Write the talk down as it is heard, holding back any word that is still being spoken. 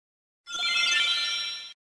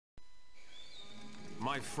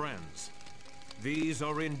My friends, these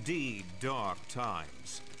are indeed dark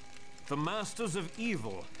times. The Masters of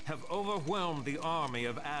Evil have overwhelmed the army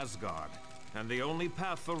of Asgard, and the only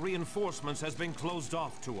path for reinforcements has been closed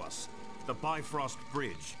off to us, the Bifrost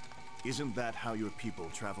Bridge. Isn't that how your people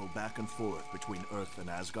travel back and forth between Earth and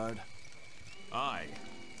Asgard? Aye.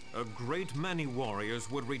 A great many warriors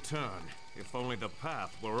would return, if only the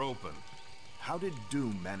path were open. How did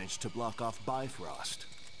Doom manage to block off Bifrost?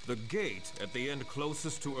 The gate at the end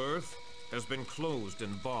closest to Earth has been closed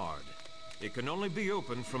and barred. It can only be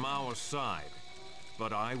opened from our side.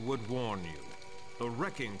 But I would warn you, the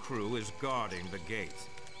wrecking crew is guarding the gate.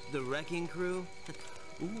 The wrecking crew?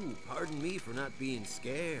 Ooh, pardon me for not being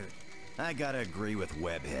scared. I gotta agree with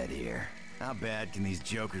Webhead here. How bad can these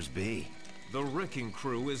jokers be? The wrecking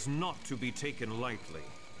crew is not to be taken lightly.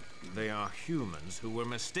 They are humans who were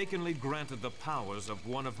mistakenly granted the powers of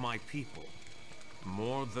one of my people.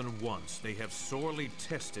 More than once, they have sorely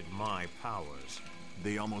tested my powers.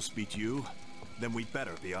 They almost beat you? Then we'd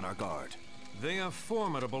better be on our guard. They are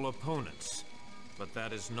formidable opponents, but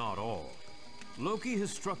that is not all. Loki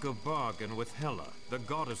has struck a bargain with Hela, the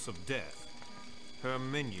goddess of death. Her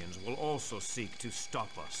minions will also seek to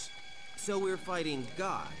stop us. So we're fighting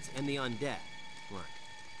gods and the undead. Right.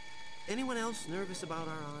 Anyone else nervous about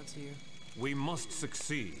our odds here? We must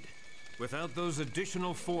succeed. Without those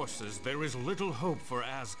additional forces, there is little hope for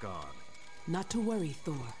Asgard. Not to worry,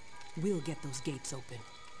 Thor. We'll get those gates open.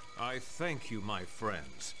 I thank you, my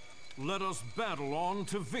friends. Let us battle on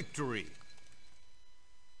to victory.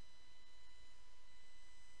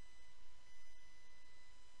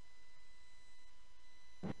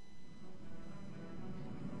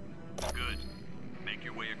 Good. Make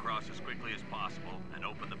your way across as quickly as possible and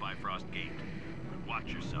open the Bifrost gate. But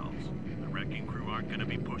watch yourselves. The wrecking crew aren't gonna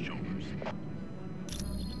be pushovers.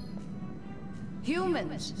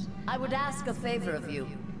 Humans, I would ask a favor of you.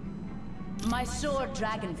 My sword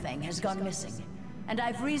Dragonfang has gone missing, and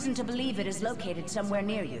I've reason to believe it is located somewhere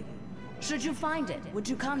near you. Should you find it, would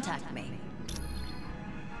you contact me?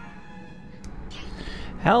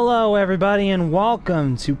 Hello everybody and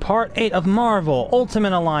welcome to part 8 of Marvel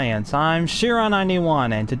Ultimate Alliance. I'm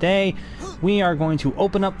Shira91 and today we are going to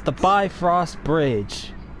open up the Bifrost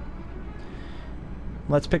Bridge.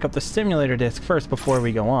 Let's pick up the simulator disc first before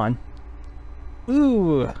we go on.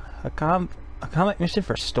 Ooh, a comic mission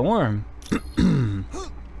for Storm.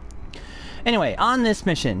 Anyway, on this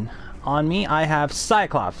mission, on me I have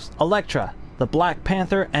Cyclops, Elektra, the Black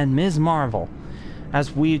Panther, and Ms. Marvel,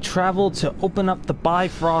 as we travel to open up the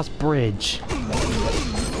Bifrost Bridge,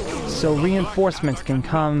 so reinforcements can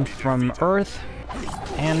come from Earth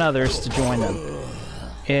and others to join them,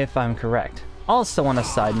 if I'm correct. Also on a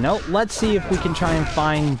side note, let's see if we can try and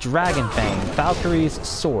find Dragonfang, Valkyrie's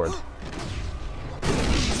sword.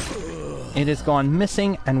 It has gone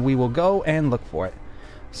missing and we will go and look for it.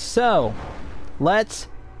 So, let's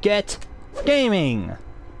get gaming!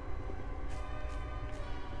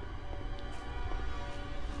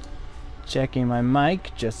 Checking my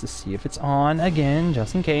mic just to see if it's on again,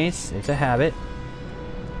 just in case. It's a habit.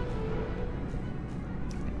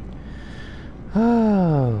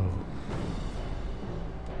 Oh.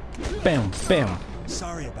 Bam, bam.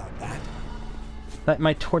 Sorry about that. Let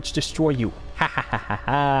my torch destroy you. Ha ha ha ha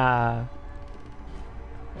ha.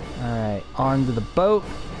 Alright, onto the boat.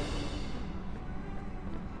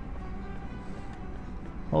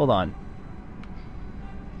 Hold on.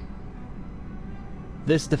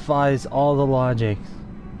 This defies all the logic.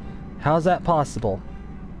 How's that possible?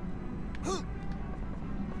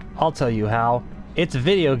 I'll tell you how. It's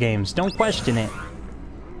video games. Don't question it.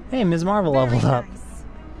 Hey, Ms. Marvel leveled up.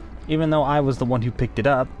 Even though I was the one who picked it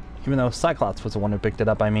up. Even though Cyclops was the one who picked it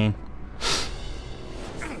up, I mean.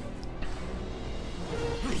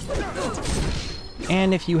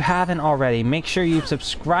 And if you haven't already, make sure you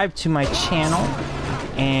subscribe to my channel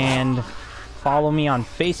and follow me on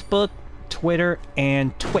Facebook, Twitter,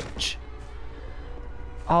 and Twitch.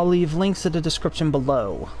 I'll leave links in the description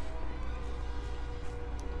below.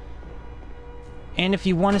 And if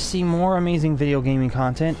you want to see more amazing video gaming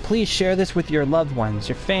content, please share this with your loved ones,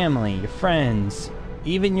 your family, your friends,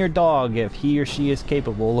 even your dog if he or she is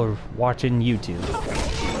capable of watching YouTube.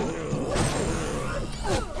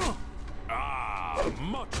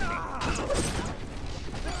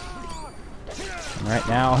 Right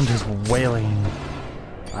now I'm just wailing.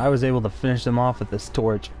 I was able to finish them off with this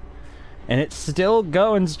torch. And it's still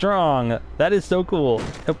going strong. That is so cool.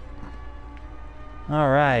 Yep.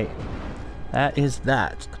 Alright. That is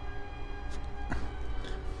that.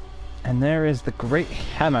 And there is the great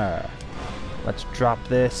hammer. Let's drop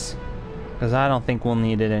this. Because I don't think we'll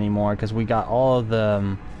need it anymore. Because we got all of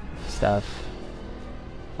the stuff.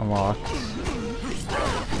 unlocked.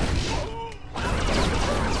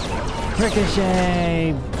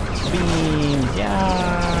 Ricochet! Beam!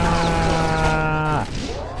 Yeah!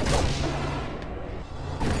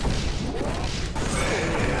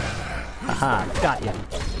 Haha, got ya.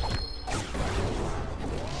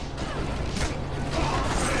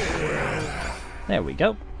 There we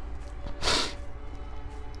go.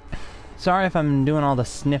 Sorry if I'm doing all the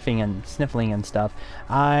sniffling and stuff.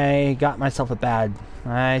 I got myself a bad...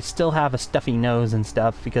 I still have a stuffy nose and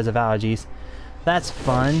stuff because of allergies. That's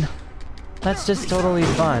fun. That's just totally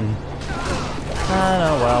fun.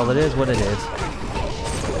 Oh well, it is what it is.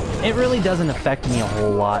 It really doesn't affect me a whole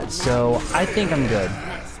lot, so I think I'm good.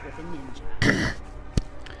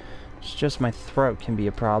 It's just my throat can be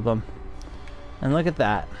a problem. And look at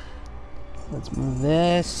that. Let's move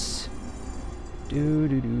this.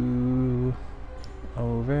 Doo-doo-doo.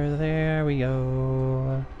 Over there we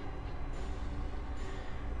go.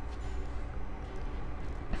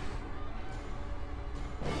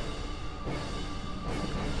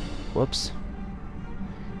 Whoops.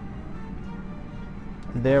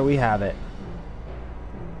 There we have it.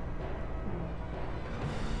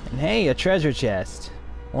 And hey, a treasure chest.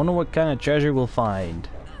 Wonder what kind of treasure we'll find.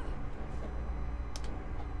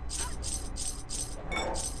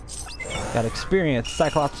 Got experience.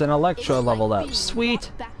 Cyclops and Electro leveled up.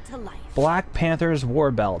 Sweet. Black Panther's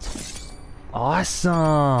war belt.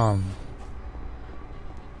 Awesome.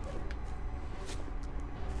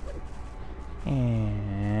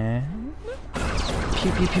 And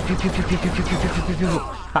pew pew pew pew pew pew pew pew pew pew pew pew pew.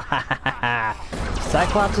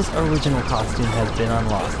 Cyclops' original costume has been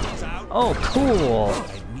unlocked. Oh, cool!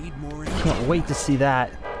 Can't wait to see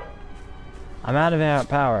that. I'm out of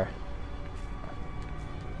power.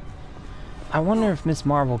 I wonder if Miss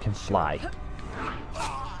Marvel can fly.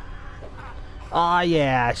 Aw,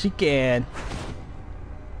 yeah, she can.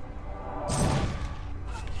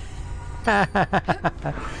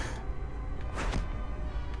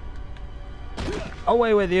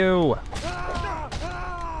 Away with you!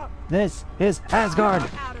 This is Asgard!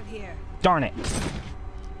 Darn it!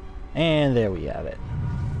 And there we have it.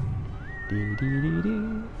 Dee dee dee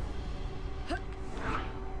dee.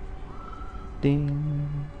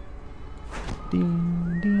 Ding.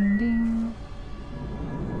 Ding ding ding.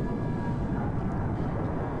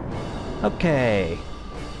 Okay.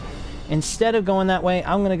 Instead of going that way,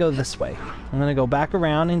 I'm gonna go this way. I'm gonna go back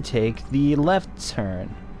around and take the left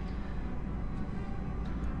turn.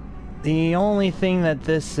 The only thing that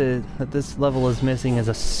this level is missing is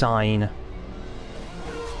a sign.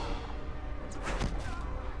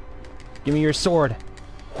 Give me your sword.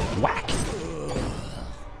 Whack.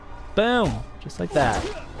 Boom. Just like that.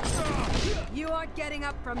 You are getting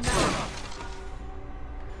up from now.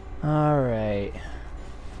 Alright.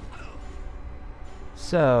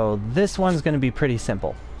 So, this one's going to be pretty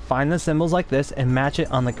simple. Find the symbols like this and match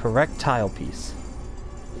it on the correct tile piece.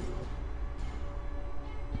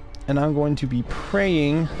 And I'm going to be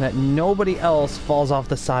praying that nobody else falls off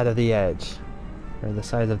the side of the edge. Or the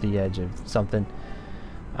side of the edge of something.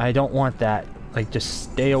 I don't want that. Like, just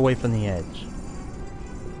stay away from the edge.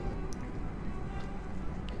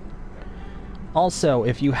 Also,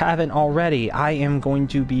 if you haven't already, I am going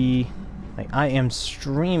to be... I am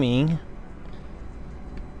streaming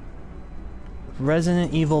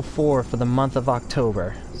Resident Evil 4 for the month of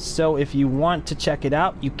October. So if you want to check it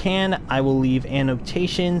out, you can. I will leave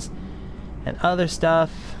annotations and other stuff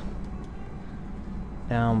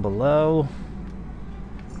down below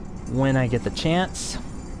when I get the chance.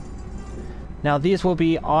 Now these will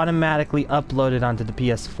be automatically uploaded onto the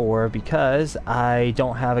PS4 because I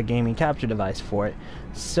don't have a gaming capture device for it.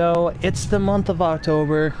 So it's the month of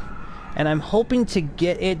October and I'm hoping to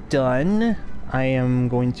get it done. I am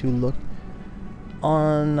going to look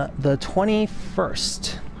on the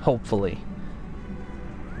 21st, hopefully.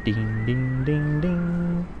 Ding ding ding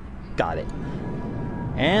ding. Got it.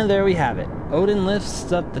 And there we have it. Odin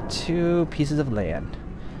lifts up the 2 pieces of land.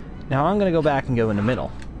 Now I'm gonna go back and go in the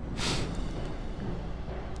middle.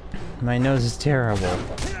 My nose is terrible,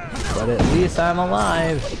 but at least I'm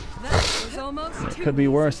alive. It could be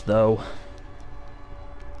worse though.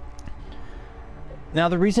 Now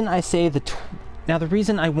the reason I say the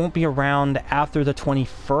reason I won't be around after the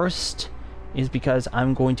 21st is because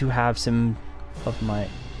I'm going to have some of my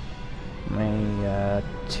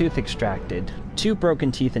tooth extracted. 2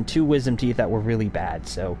 broken teeth and 2 wisdom teeth that were really bad,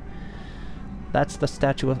 so that's the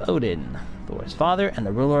statue of Odin, Thor's father and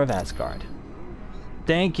the ruler of Asgard.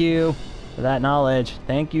 Thank you for that knowledge.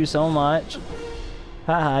 Thank you so much.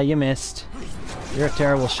 Haha, you missed. You're a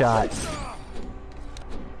terrible shot.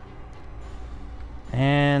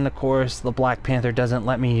 And of course, the Black Panther doesn't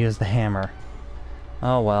let me use the hammer.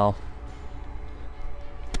 Oh well.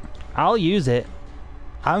 I'll use it.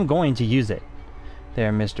 I'm going to use it.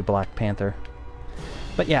 There, Mr. Black Panther.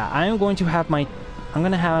 But yeah, I'm going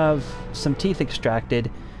to have some teeth extracted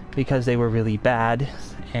because they were really bad.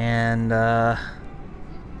 And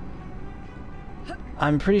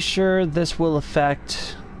I'm pretty sure this will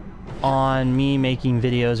affect on me making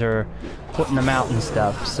videos or putting them out and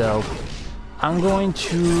stuff. So I'm going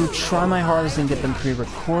to try my hardest and get them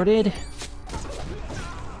pre-recorded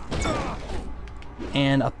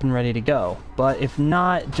and up and ready to go. But if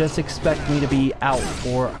not, just expect me to be out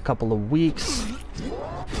for a couple of weeks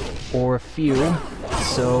or a few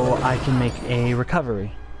so I can make a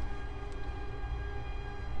recovery.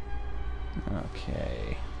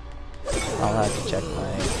 Okay. I'll have to check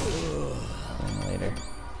my thing later.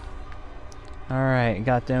 Alright,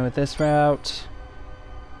 got done with this route.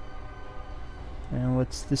 And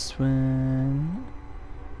what's this one?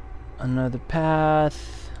 Another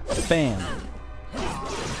path. Bam.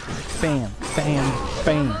 Bam, bam,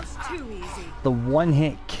 bam. The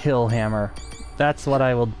one-hit kill hammer. That's what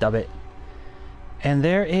I will dub it. And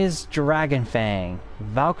there is Dragon Fang,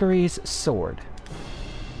 Valkyrie's sword.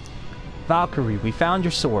 Valkyrie, we found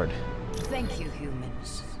your sword. Thank you,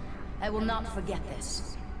 humans. I will not forget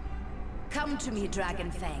this. Come to me, Dragon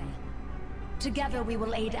Fang. Together we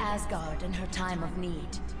will aid Asgard in her time of need.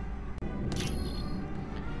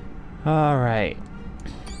 Alright.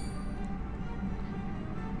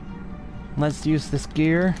 Let's use this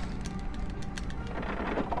gear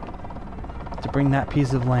to bring that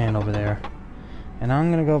piece of land over there. And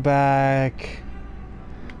I'm gonna go back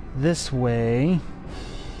this way.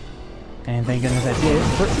 And thank goodness I did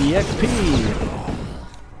for EXP!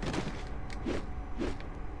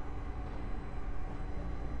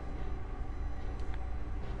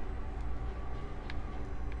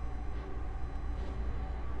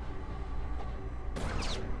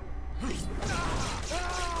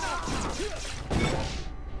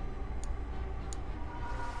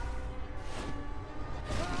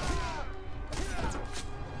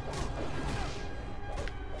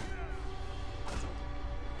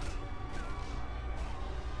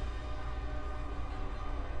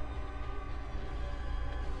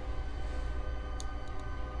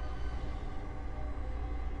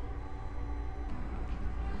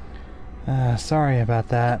 Sorry about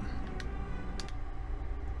that.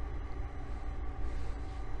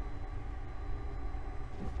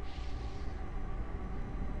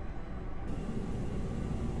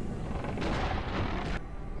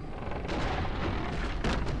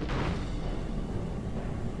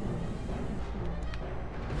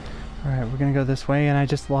 Alright, we're gonna go this way, and I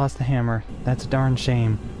just lost the hammer. That's a darn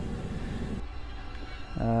shame.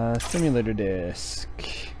 Simulator disc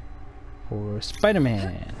for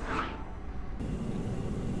Spider-Man.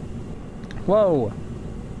 Whoa!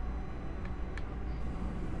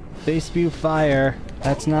 They spew fire.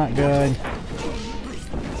 That's not good.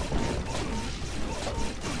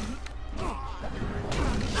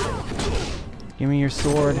 Give me your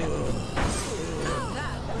sword. That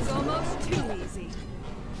was almost too easy.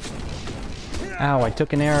 Ow, I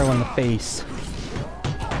took an arrow in the face.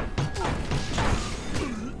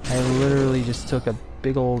 I literally just took a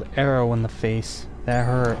big old arrow in the face. That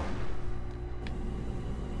hurt.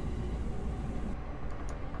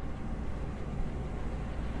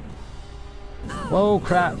 Whoa,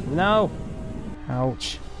 crap. No!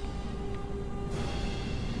 Ouch.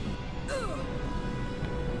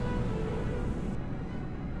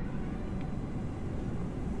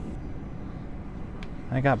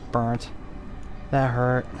 I got burnt. That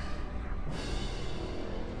hurt.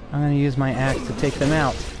 I'm gonna use my axe to take them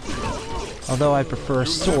out. Although I prefer a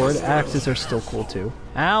sword, axes are still cool too.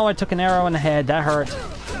 Ow, I took an arrow in the head. That hurt.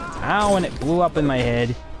 Ow, and it blew up in my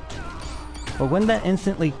head. But wouldn't that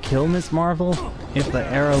instantly kill Ms. Marvel if the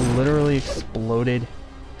arrow literally exploded?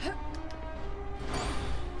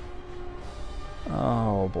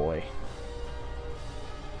 Oh boy.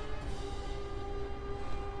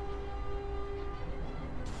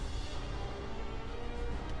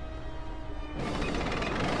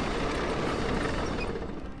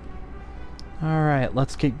 Alright,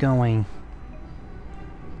 let's get going.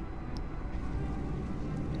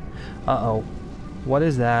 Uh-oh. What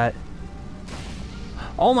is that?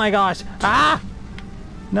 Oh my gosh! Ah!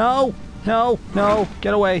 No! No! No!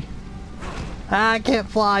 Get away! Ah, I can't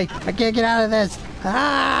fly! I can't get out of this!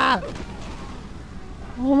 Ah!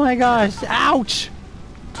 Oh my gosh! Ouch!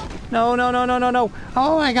 No! No! No! No! No! No!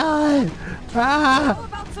 Oh my god!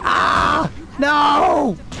 Ah! Ah!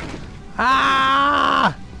 No!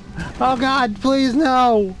 Ah! Oh god! Please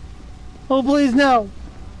no! Oh, please, no!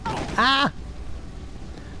 Ah!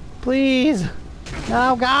 Please!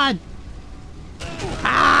 Oh, God!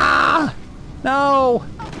 Ah! No!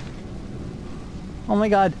 Oh my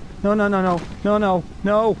God! No, no, no, no, no, no,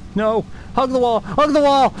 no, no! Hug the wall! Hug the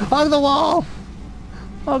wall! Hug the wall!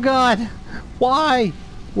 Oh God! Why?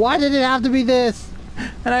 Why did it have to be this?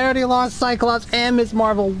 And I already lost Cyclops and Miss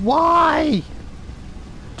Marvel. Why?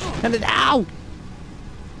 And then, ow!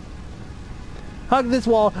 Hug this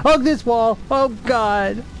wall! Hug this wall! Oh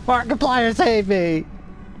God! Markiplier, save me!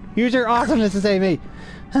 Use your awesomeness to save me!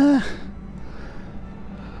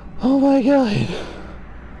 Oh my God!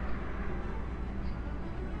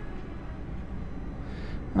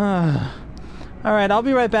 Alright, I'll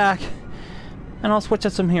be right back. And I'll switch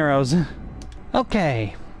up some heroes.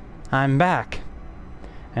 Okay, I'm back.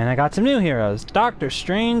 And I got some new heroes. Doctor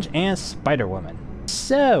Strange and Spider-Woman.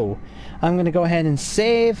 So, I'm gonna go ahead and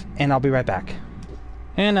save, and I'll be right back.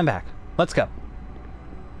 And I'm back. Let's go.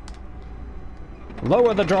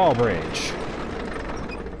 Lower the drawbridge.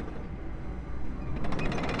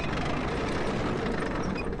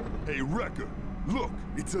 Hey, Wrecker, look,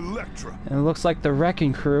 it's Elektra. And it looks like the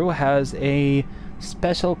Wrecking Crew has a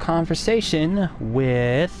special conversation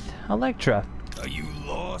with Elektra. Are you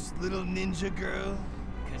lost, little ninja girl?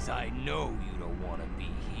 'Cause I know you don't want to be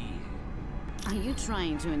here. Are you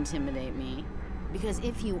trying to intimidate me? Because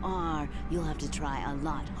if you are, you'll have to try a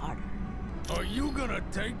lot harder. Are you gonna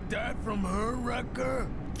take that from her, Wrecker?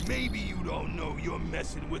 Maybe you don't know you're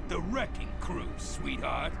messing with the Wrecking Crew,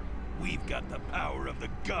 sweetheart. We've got the power of the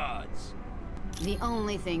gods. The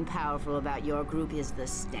only thing powerful about your group is the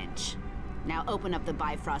stench. Now open up the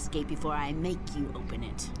Bifrost gate before I make you open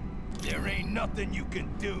it. There ain't nothing you can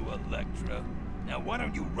do, Elektra. Now why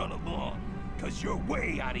don't you run along? 'Cause you're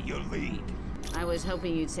way out of your league. I was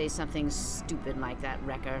hoping you'd say something stupid like that,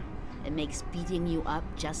 Wrecker. It makes beating you up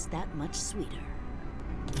just that much sweeter.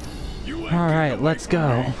 Alright, let's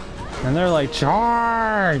go. And they're like,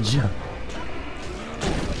 charge!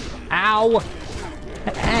 Ow!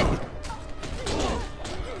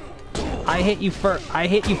 I hit you first. I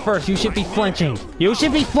hit you first. You should be flinching. You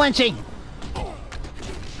should be flinching!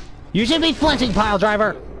 You should be flinching, pile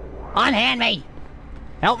driver! Unhand me!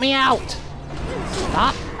 Help me out!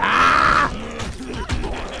 Stop! Ah!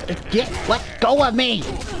 Let go of me!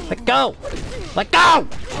 Let go! Let go!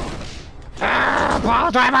 Ah,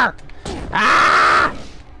 pile driver! Ah!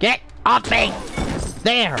 Get off me!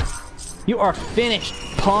 There! You are finished,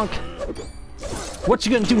 punk! What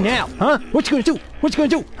you gonna do now? Huh? What you gonna do? What you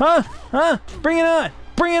gonna do? Huh? Huh? Bring it on!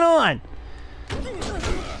 Bring it on!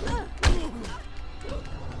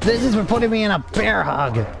 This is for putting me in a bear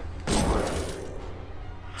hug.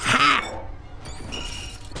 Ha!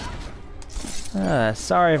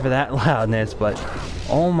 Sorry for that loudness, but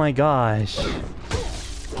oh my gosh.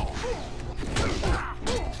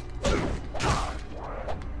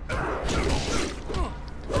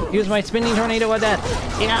 Use my spinning tornado with that.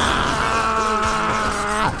 Yeah!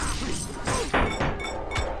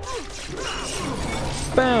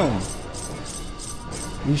 Boom!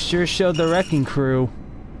 You sure showed the Wrecking Crew.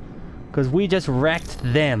 Because we just wrecked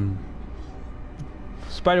them.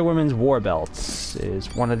 Spider-Woman's War Belts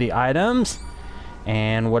is one of the items.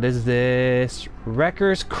 And what is this?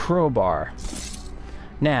 Wrecker's Crowbar.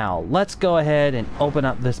 Now, let's go ahead and open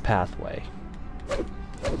up this pathway.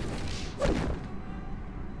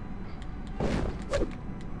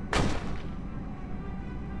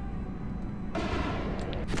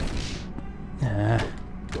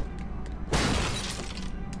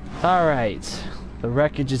 Alright. The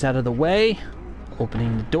wreckage is out of the way.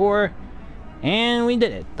 Opening the door. And we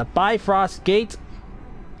did it. The Bifrost gate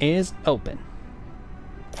is open.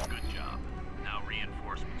 Good job. Now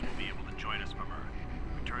reinforcements will be able to join us from Earth.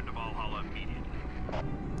 Return to Valhalla immediately.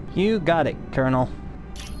 You got it, Colonel.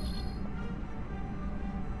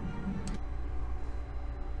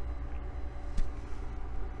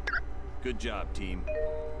 Good job, team.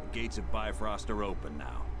 The gates of Bifrost are open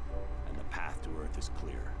now, and the path to Earth is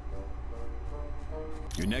clear.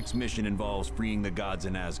 Your next mission involves freeing the gods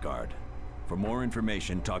in Asgard. For more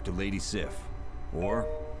information, talk to Lady Sif. Or,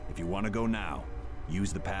 if you want to go now,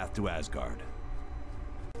 use the path to Asgard.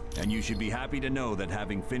 And you should be happy to know that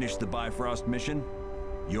having finished the Bifrost mission,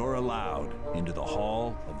 you're allowed into the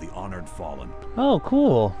Hall of the Honored Fallen. Oh,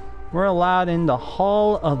 cool. We're allowed in the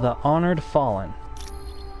Hall of the Honored Fallen.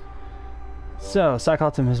 So,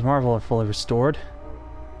 Cyclops and Ms. Marvel are fully restored.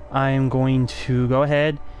 I am going to go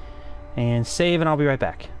ahead and save, and I'll be right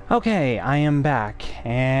back. Okay, I am back,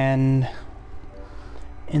 and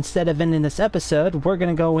instead of ending this episode, we're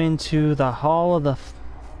gonna go into the Hall of the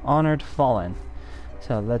Honored Fallen.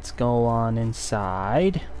 So let's go on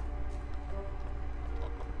inside.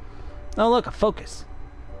 Oh look, a focus.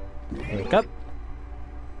 Wake up.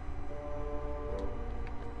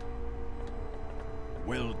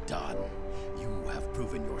 Well done. You have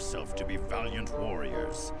proven yourself to be valiant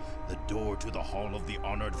warriors. The door to the Hall of the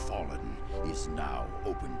Honored Fallen is now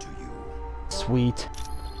open to you. Sweet.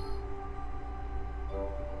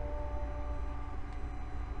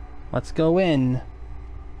 Let's go in.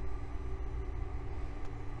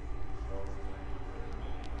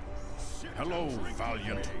 Hello,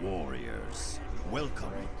 valiant warriors.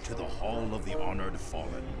 Welcome to the Hall of the Honored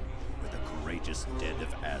Fallen, where the courageous dead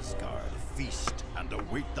of Asgard feast and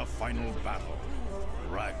await the final battle,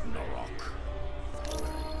 Ragnarok.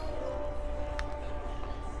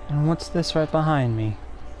 And what's this right behind me?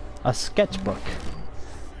 A sketchbook.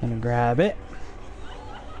 Gonna grab it.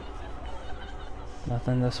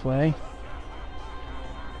 Nothing this way.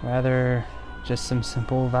 Rather, just some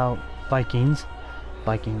simple about Vikings.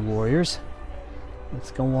 Viking warriors. Let's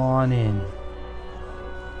go on in.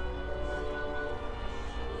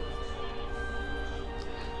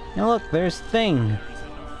 Now look, there's Thing.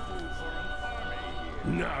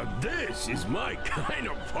 Now this is my kind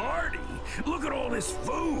of party. Look at all this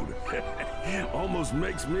food. Almost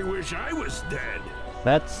makes me wish I was dead.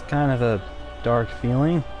 That's kind of a dark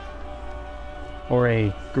feeling. Or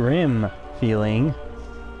a grim feeling.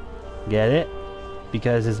 Get it?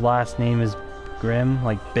 Because his last name is Grimm,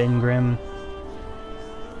 like Ben Grimm.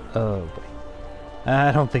 Oh boy.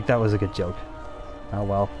 I don't think that was a good joke. Oh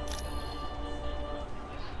well.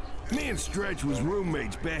 Me and Stretch was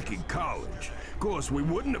roommates back in college. Of course, we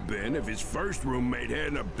wouldn't have been if his first roommate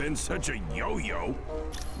hadn't have been such a yo-yo.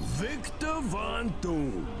 Victor Von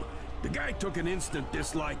Doom. The guy took an instant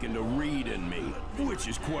disliking to Reed and me, which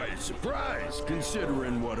is quite a surprise,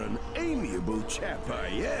 considering what an amiable chap I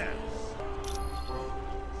am.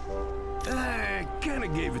 I kinda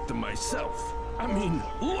gave it to myself. I mean,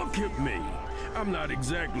 look at me. I'm not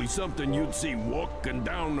exactly something you'd see walking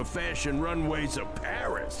down the fashion runways of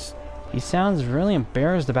Paris. He sounds really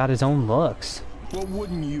embarrassed about his own looks. Well,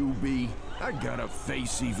 wouldn't you be? I got a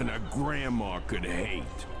face even a grandma could hate.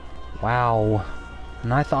 Wow.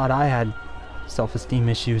 And I thought I had self-esteem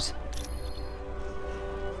issues.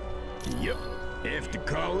 Yep. After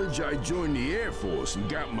college, I joined the Air Force and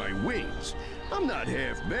got my wings. I'm not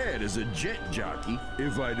half bad as a jet jockey,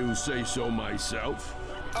 if I do say so myself.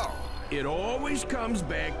 Oh, it always comes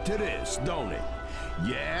back to this, don't it?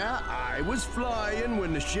 Yeah, I was flying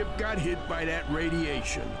when the ship got hit by that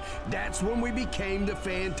radiation. That's when we became the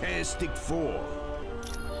Fantastic Four.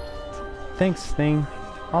 Thanks, Thing.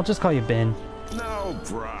 I'll just call you Ben. No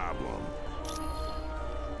problem.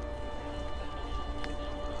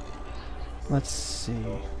 Let's see.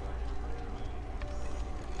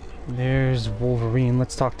 There's Wolverine.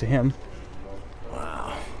 Let's talk to him.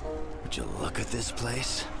 Wow. Would you look at this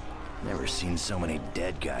place? Never seen so many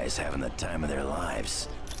dead guys having the time of their lives.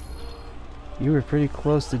 You were pretty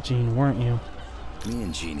close to Jean, weren't you? Me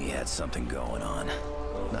and Jeannie had something going on.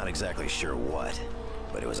 Not exactly sure what,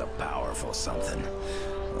 but it was a powerful something,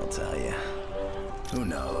 I'll tell you. Who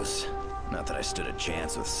knows? Not that I stood a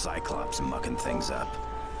chance with Cyclops mucking things up.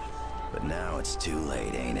 But now it's too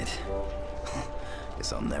late, ain't it?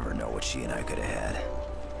 Guess I'll never know what she and I could have had.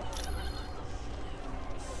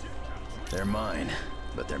 They're mine,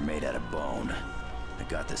 but they're made out of bone. I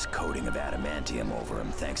got this coating of adamantium over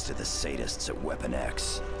them thanks to the sadists at Weapon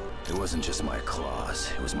X. It wasn't just my claws,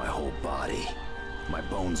 it was my whole body. My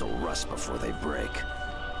bones will rust before they break.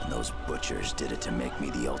 And those butchers did it to make me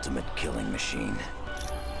the ultimate killing machine.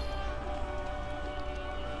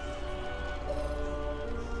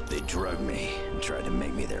 They drugged me and tried to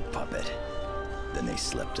make me their puppet. Then they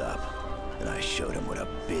slipped up, and I showed them what a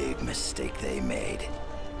big mistake they made.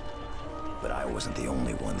 But I wasn't the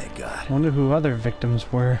only one they got. Wonder who other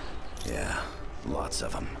victims were. Yeah, lots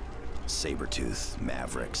of them. Sabretooth,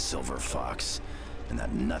 Maverick, Silver Fox, and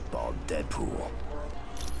that nutball Deadpool.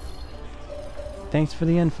 Thanks for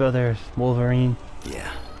the info there, Wolverine.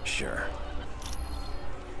 Yeah, sure.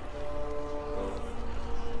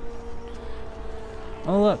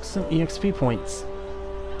 Oh look, some EXP points.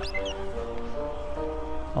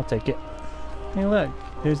 I'll take it. Hey look,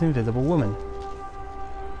 there's an invisible woman.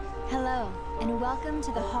 Hello, and welcome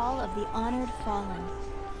to the Hall of the Honored Fallen.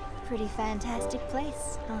 Pretty fantastic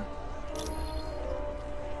place, huh?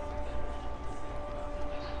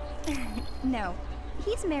 No,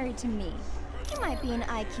 he's married to me. He might be an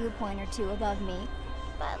IQ point or two above me,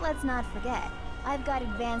 but let's not forget, I've got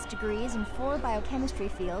advanced degrees in 4 biochemistry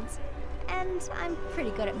fields, and I'm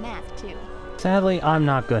pretty good at math, too. Sadly, I'm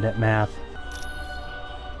not good at math.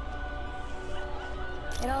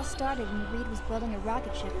 It all started when Reed was building a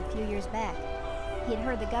rocket ship a few years back. He'd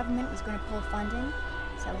heard the government was going to pull funding,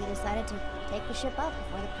 so he decided to take the ship up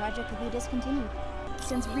before the project would be discontinued.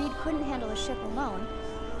 Since Reed couldn't handle a ship alone,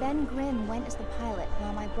 Ben Grimm went as the pilot,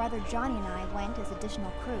 while my brother Johnny and I went as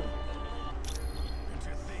additional crew.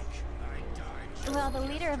 Well, the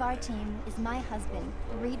leader of our team is my husband,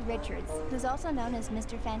 Reed Richards, who's also known as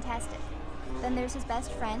Mr. Fantastic. Then there's his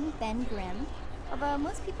best friend, Ben Grimm, although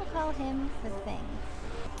most people call him the Thing.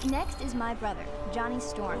 Next is my brother, Johnny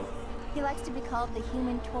Storm. He likes to be called the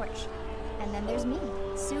Human Torch. And then there's me,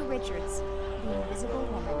 Sue Richards, the Invisible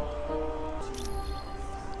Woman.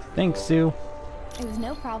 Thanks, Sue. It was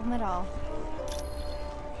no problem at all.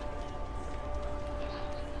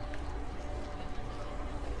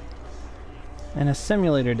 And a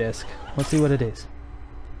simulator disc. Let's see what it is.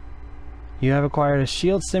 You have acquired a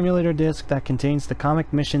shield simulator disc that contains the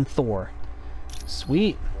comic mission Thor.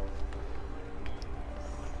 Sweet.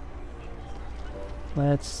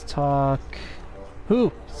 Let's talk...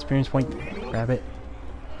 Ooh! Experience point. Grab it.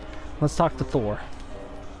 Let's talk to Thor.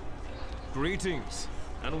 Greetings,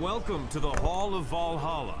 and welcome to the Hall of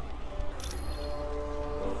Valhalla.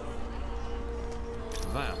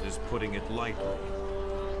 That is putting it lightly.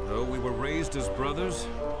 Though we were raised as brothers,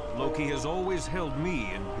 Loki has always held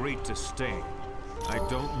me in great disdain. I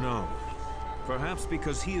don't know. Perhaps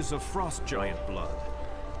because he is of frost giant blood.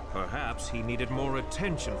 Perhaps he needed more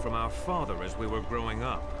attention from our father as we were growing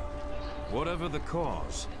up. Whatever the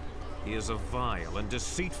cause, he is a vile and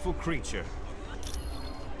deceitful creature.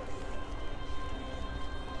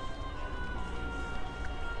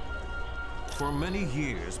 For many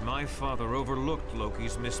years, my father overlooked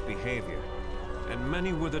Loki's misbehavior, and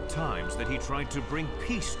many were the times that he tried to bring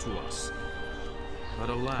peace to us. But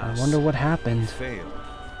alas, I wonder what happened. He failed.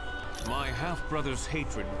 My half-brother's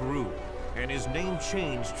hatred grew, and his name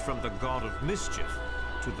changed from the god of mischief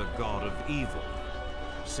to the god of evil.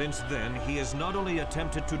 Since then, he has not only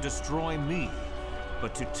attempted to destroy me,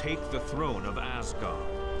 but to take the throne of Asgard.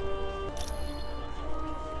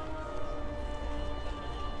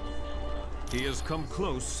 He has come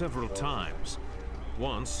close several times.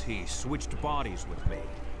 Once, he switched bodies with me,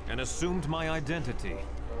 and assumed my identity.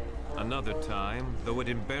 Another time, though it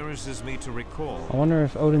embarrasses me to recall... I wonder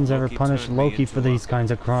if Odin's ever punished Loki for these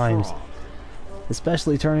kinds of crimes.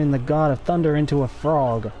 Especially turning the god of thunder into a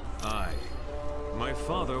frog. Aye. My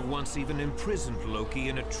father once even imprisoned Loki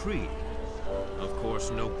in a tree. Of course,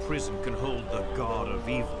 no prison can hold the god of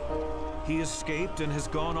evil. He escaped and has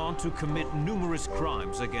gone on to commit numerous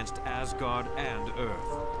crimes against Asgard and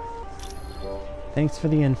Earth. Thanks for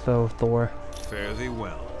the info, Thor. Fare thee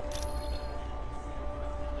well.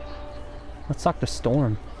 Let's talk to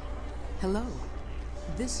Storm. Hello.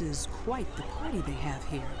 This is quite the party they have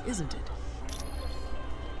here, isn't it?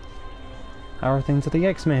 How are things at the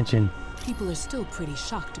X-Mansion? People are still pretty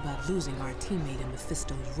shocked about losing our teammate in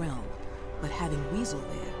Mephisto's realm, but having Weasel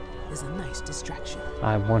there is a nice distraction.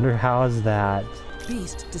 I wonder how is that?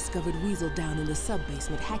 Beast discovered Weasel down in the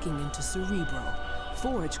sub-basement hacking into Cerebro.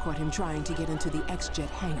 Forge caught him trying to get into the X-Jet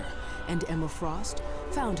hangar, and Emma Frost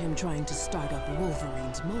found him trying to start up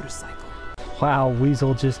Wolverine's motorcycle. Wow,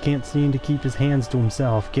 Weasel just can't seem to keep his hands to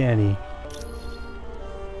himself, can he?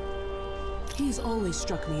 He's always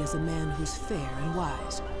struck me as a man who's fair and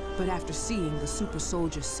wise, but after seeing the Super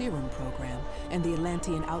Soldier Serum program and the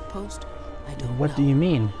Atlantean outpost, I don't know. What do you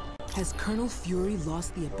mean? Has Colonel Fury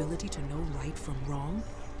lost the ability to know right from wrong?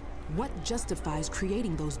 What justifies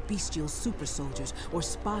creating those bestial super soldiers or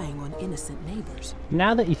spying on innocent neighbors?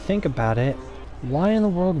 Now that you think about it, why in the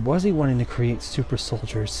world was he wanting to create super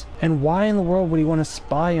soldiers? And why in the world would he want to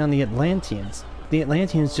spy on the Atlanteans? The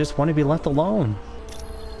Atlanteans just want to be left alone.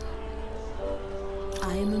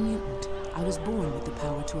 I am a mutant. I was born with the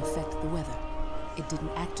power to affect the weather. It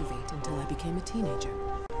didn't activate until I became a teenager.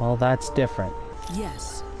 Well, that's different.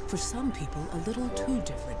 Yes, for some people, a little too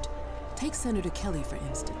different. Take Senator Kelly, for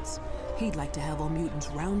instance. He'd like to have all mutants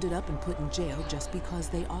rounded up and put in jail just because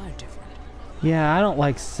they are different. Yeah, I don't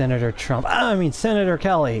like Senator Trump. I mean, Senator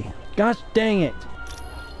Kelly. Gosh dang it.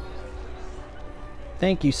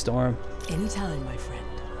 Thank you, Storm. Anytime, my friend.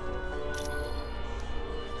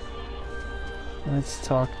 Let's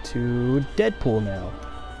talk to Deadpool now.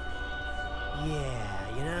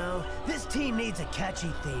 Yeah, you know, this team needs a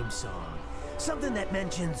catchy theme song. Something that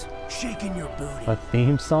mentions shaking your booty. A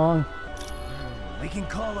theme song? We can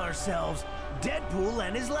call ourselves Deadpool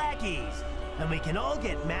and his lackeys. And we can all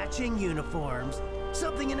get matching uniforms.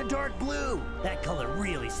 Something in a dark blue. That color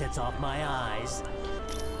really sets off my eyes.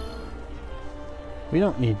 We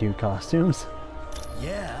don't need new costumes.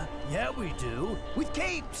 Yeah, we do. With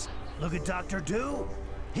capes. Look at Dr. Doom.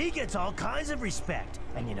 He gets all kinds of respect.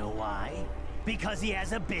 And you know why? Because he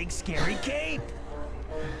has a big, scary cape.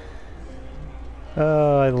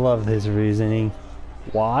 Oh, I love his reasoning.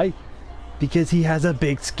 Why? Because he has a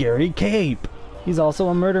big scary cape. He's also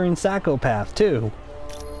a murdering psychopath, too.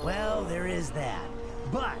 Well, there is that.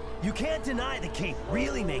 But you can't deny the cape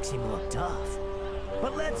really makes him look tough.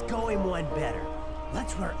 But let's go him one better.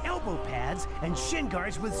 Let's wear elbow pads and shin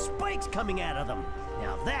guards with spikes coming out of them.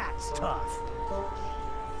 Now that's tough.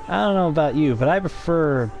 I don't know about you, but I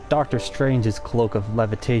prefer Doctor Strange's cloak of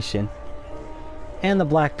levitation. And the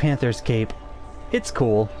Black Panther's cape. It's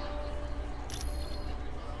cool.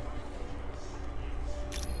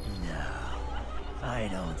 No, I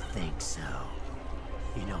don't think so.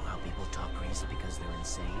 You know how people talk crazy because they're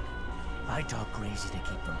insane? I talk crazy to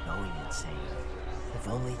keep from going insane. If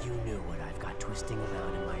only you knew what I've got twisting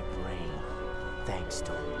around in my brain, thanks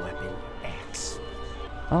to Weapon X.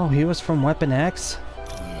 Oh, he was from Weapon X?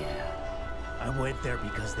 Yeah, I went there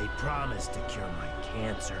because they promised to cure my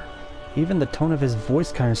cancer. Even the tone of his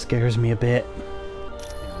voice kind of scares me a bit.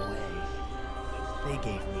 In a way, they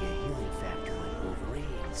gave me a healing factor like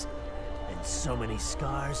Wolverine's. And so many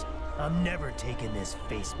scars, I'm never taking this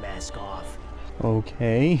face mask off.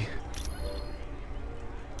 Okay.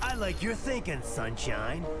 I like your thinking,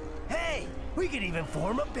 Sunshine. Hey, we could even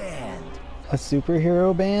form a band. A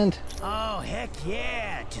superhero band? Oh, heck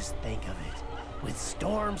yeah, just think of it. With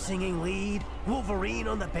Storm singing lead, Wolverine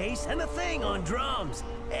on the bass, and the Thing on drums.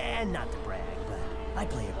 And not to brag, but I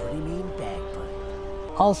play a pretty mean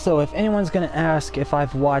bagpipe. Also, if anyone's gonna ask if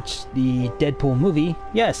I've watched the Deadpool movie,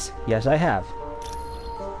 yes, I have.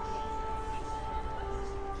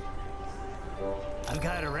 I've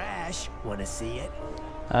got a rash. Wanna see it?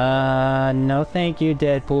 No thank you,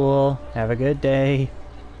 Deadpool. Have a good day.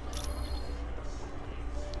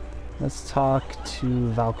 Let's talk to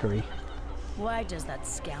Valkyrie. Why does that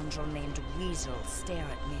scoundrel named Weasel stare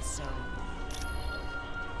at me so?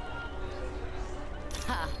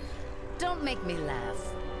 Ha! Don't make me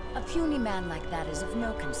laugh. A puny man like that is of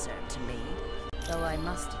no concern to me, though I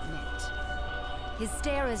must admit, his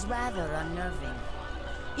stare is rather unnerving,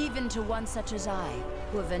 even to one such as I,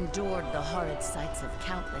 who have endured the horrid sights of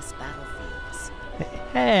countless battlefields.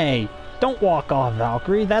 Hey, don't walk off,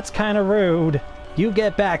 Valkyrie. That's kind of rude. You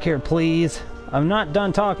get back here, please. I'm not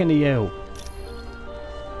done talking to you.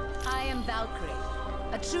 I am Valkyrie,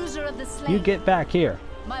 a chooser of the slain. You get back here.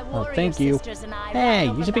 My Oh, warrior thank you. sisters and I Hey,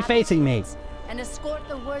 ride you should over be facing me. battlefields and escort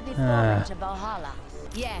the worthy fallen to Valhalla.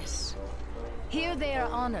 Yes. Here they are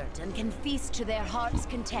honored and can feast to their heart's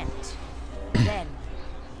content. Then,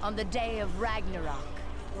 on the day of Ragnarok,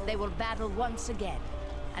 they will battle once again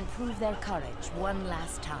and prove their courage one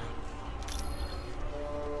last time.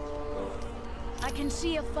 I can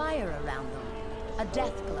see a fire around them, a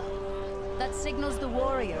death glow, that signals the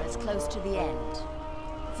warrior is close to the end.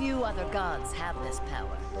 Few other gods have this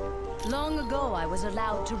power. Long ago, I was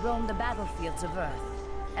allowed to roam the battlefields of Earth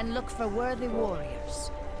and look for worthy warriors.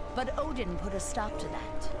 But Odin put a stop to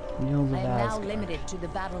that. I am now limited to the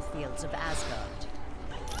battlefields of Asgard.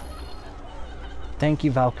 Thank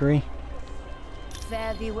you, Valkyrie.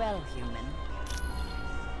 Fare thee well, human.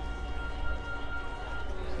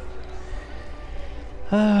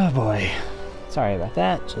 Oh boy. Sorry about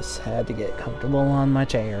that. Just had to get comfortable on my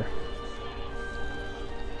chair.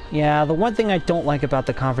 Yeah, the one thing I don't like about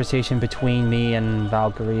the conversation between me and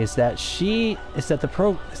Valkyrie is that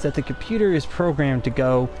the computer is programmed to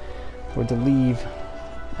go or to leave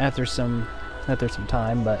after some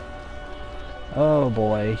time, but oh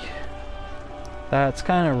boy. That's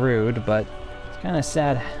kind of rude, but it's kind of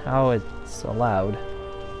sad how it's allowed.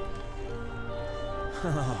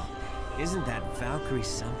 Oh, isn't that Valkyrie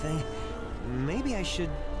something? Maybe I should,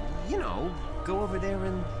 you know, go over there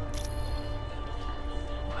and...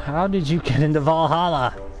 How did you get into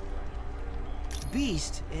Valhalla?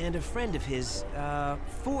 Beast and a friend of his,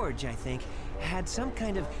 Forge, I think, had some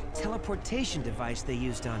kind of teleportation device they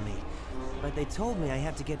used on me. But they told me I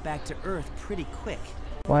have to get back to Earth pretty quick.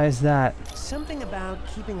 Why is that? Something about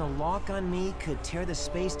keeping a lock on me could tear the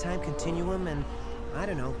space-time continuum and, I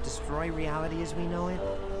don't know, destroy reality as we know it.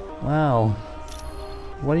 Wow.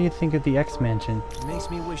 What do you think of the X-Mansion? Makes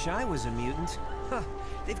me wish I was a mutant. Huh,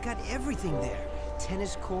 they've got everything there.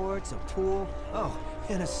 Tennis courts, a pool, oh,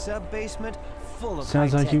 and a sub-basement full of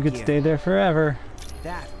Sounds like you could stay there forever.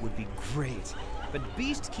 That would be great. But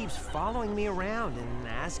Beast keeps following me around and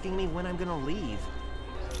asking me when I'm gonna leave.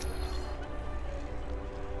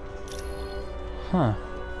 Huh.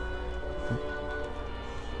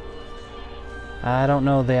 I don't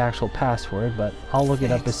know the actual password, but I'll look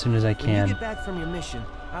it up as soon as I can. When you get back from your mission,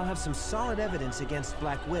 I'll have some solid evidence against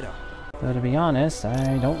Black Widow. Though to be honest,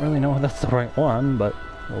 I don't really know if that's the right one, but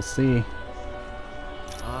we'll see.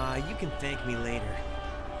 You can thank me later.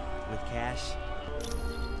 with cash.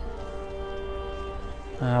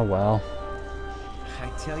 Ah, well. I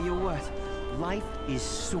tell you what, life is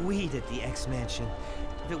sweet at the X-Mansion.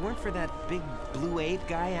 If it weren't for that big blue ape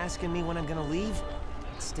guy asking me when I'm gonna leave,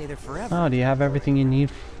 I'd stay there forever. Oh, do you have everything you need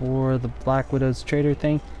for the Black Widow's trader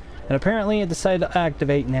thing? And apparently it decided to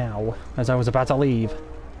activate now, as I was about to leave.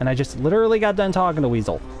 And I just literally got done talking to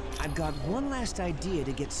Weasel. I've got one last idea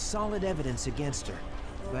to get solid evidence against her,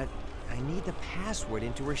 but I need the password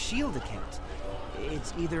into her SHIELD account.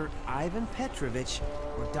 It's either Ivan Petrovich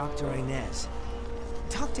or Dr. Inez.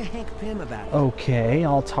 Talk to Hank Pym about it. Okay,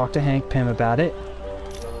 I'll talk to Hank Pym about it.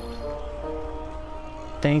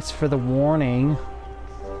 Thanks for the warning.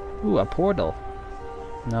 Ooh, a portal.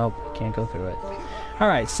 Nope, can't go through it.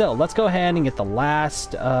 Alright, so let's go ahead and get the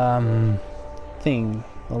last thing.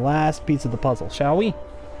 The last piece of the puzzle, shall we?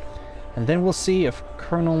 And then we'll see if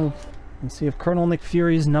Colonel Nick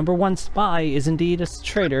Fury's #1 spy is indeed a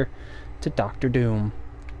traitor to Doctor Doom.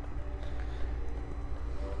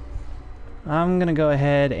 I'm gonna go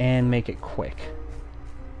ahead and make it quick.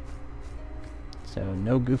 So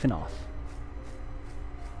no goofing off.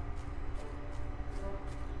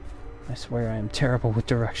 I swear I am terrible with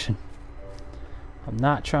direction. I'm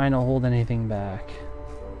not trying to hold anything back.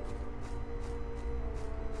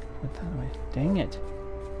 What that way? Dang it.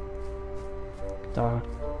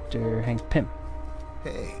 Dr. Hank Pym.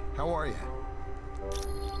 Hey, how are you?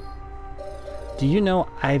 Do you know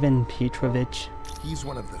Ivan Petrovich? He's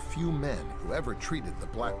one of the few men who ever treated the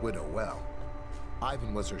Black Widow well.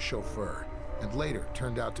 Ivan was her chauffeur, and later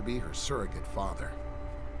turned out to be her surrogate father.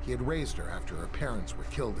 He had raised her after her parents were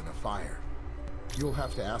killed in a fire. You'll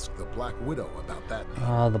have to ask the Black Widow about that name.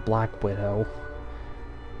 Ah, the Black Widow.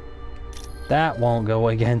 That won't go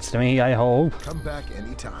against me, I hope. Come back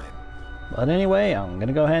anytime. But anyway, I'm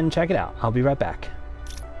gonna go ahead and check it out. I'll be right back.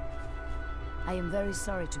 I am very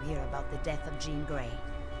sorry to hear about the death of Jean Grey.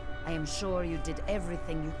 I am sure you did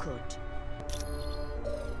everything you could.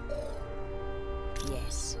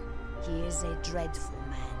 Yes, he is a dreadful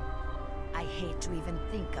man. I hate to even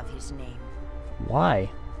think of his name. Why?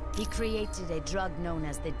 He created a drug known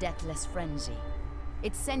as the Deathless Frenzy.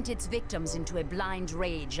 It sent its victims into a blind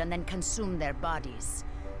rage and then consumed their bodies.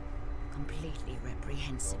 Completely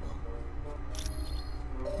reprehensible.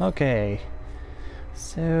 Okay.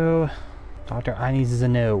 So, Dr. Inez is a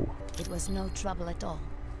no. It was no trouble at all.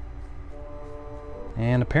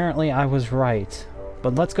 And apparently I was right.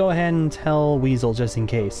 But let's go ahead and tell Weasel just in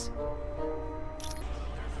case.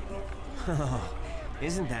 Oh,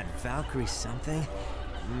 isn't that Valkyrie something?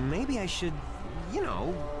 Maybe I should, you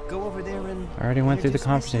know, go over there and... I already went through the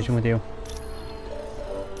conversation with you.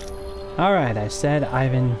 Alright, I said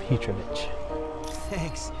Ivan Petrovich.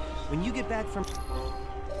 Thanks. When you get back from...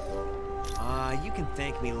 you can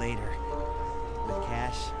thank me later. With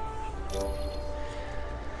cash.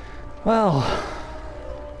 Well,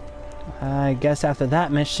 I guess after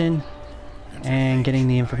that mission and getting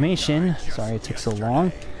the information, sorry it took so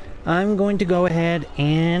long, I'm going to go ahead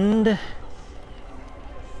and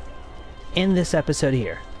end this episode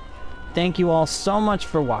here. Thank you all so much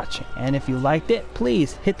for watching, and if you liked it,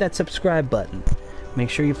 please hit that subscribe button. Make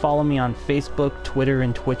sure you follow me on Facebook, Twitter,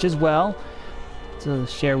 and Twitch as well to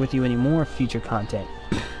share with you any more future content.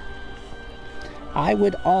 I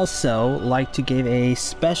would also like to give a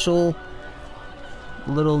special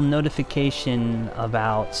little notification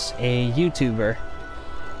about a YouTuber.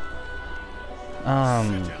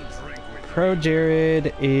 Pro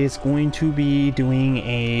Jared is going to be doing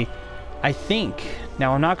a, I think,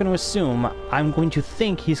 now I'm not going to assume, I'm going to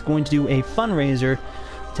think he's going to do a fundraiser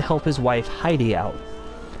to help his wife Heidi out.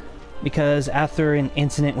 Because after an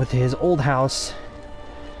incident with his old house,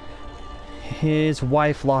 his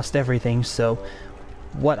wife lost everything, so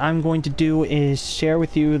what I'm going to do is share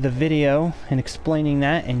with you the video and explaining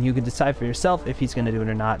that, and you can decide for yourself if he's going to do it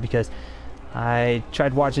or not, because I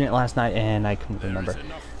tried watching it last night and I couldn't remember.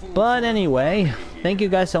 But anyway, thank you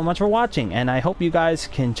guys so much for watching, and I hope you guys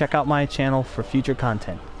can check out my channel for future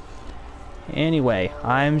content. Anyway,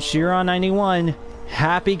 I'm Shiron91.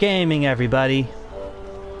 Happy gaming, everybody!